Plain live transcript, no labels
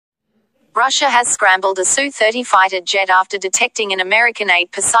Russia has scrambled a Su-30 fighter jet after detecting an American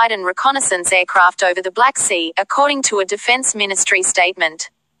Р8А Poseidon reconnaissance aircraft over the Black Sea, according to a Defense Ministry statement.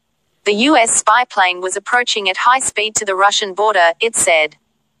 The U.S. spy plane was approaching at high speed to the Russian border, it said.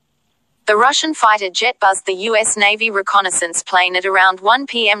 The Russian fighter jet buzzed the U.S. Navy reconnaissance plane at around 1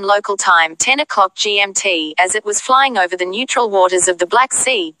 p.m. local time, 10 o'clock GMT, as it was flying over the neutral waters of the Black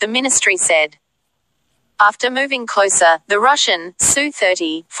Sea, the ministry said. After moving closer, the Russian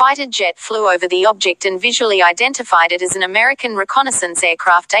Su-30 fighter jet flew over the object and visually identified it as an American reconnaissance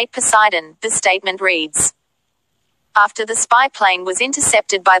aircraft р8А Poseidon, the statement reads. After the spy plane was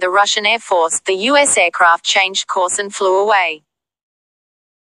intercepted by the Russian Air Force, the U.S. aircraft changed course and flew away.